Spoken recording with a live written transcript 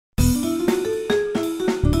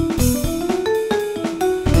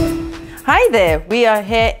Hi there, we are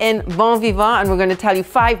here in Bon Vivant and we're going to tell you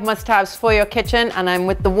 5 must-haves for your kitchen, and I'm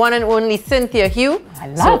with the one and only Cynthia Hugh. I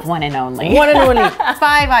love one and only. One and only. 5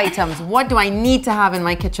 items. What do I need to have in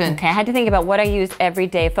my kitchen? Okay, I had to think about what I use every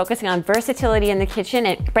day, focusing on versatility in the kitchen.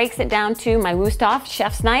 It breaks it down to my Wusthof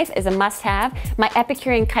chef's knife is a must-have, my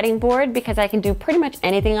Epicurean Cutting Board because I can do pretty much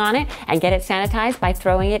anything on it and get it sanitized by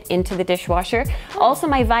throwing it into the dishwasher. Also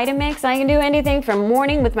my Vitamix, I can do anything from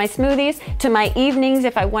morning with my smoothies to my evenings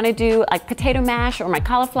if I want to do like potato mash or my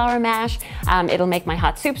cauliflower mash. It'll make my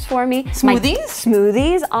hot soups for me. Smoothies?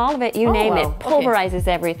 Smoothies, all of it, you name it. Pulverizes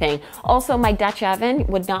everything. Also my Dutch oven,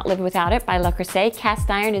 would not live without it, by Le Creuset. Cast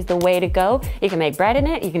iron is the way to go. You can make bread in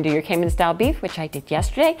it, you can do your Cayman style beef, which I did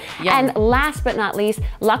yesterday. Yum. And last but not least,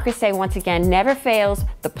 Le Creuset once again never fails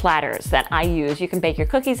the platters that I use. You can bake your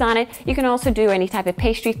cookies on it. You can also do any type of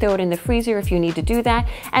pastry, throw it in the freezer if you need to do that,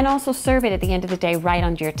 and also serve it at the end of the day right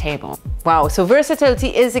onto your table. Wow, so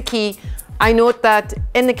versatility is a key. I note that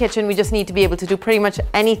in the kitchen, we just need to be able to do pretty much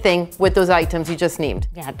anything with those items you just named.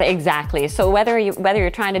 Yeah, exactly. So whether you're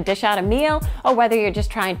trying to dish out a meal or whether you're just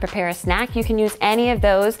trying to prepare a snack, you can use any of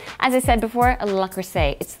those. As I said before, Le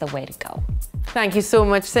Creuset, it's the way to go. Thank you so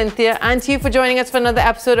much, Cynthia, and to you for joining us for another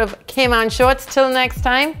episode of Cayman Shorts. Till next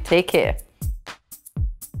time, take care.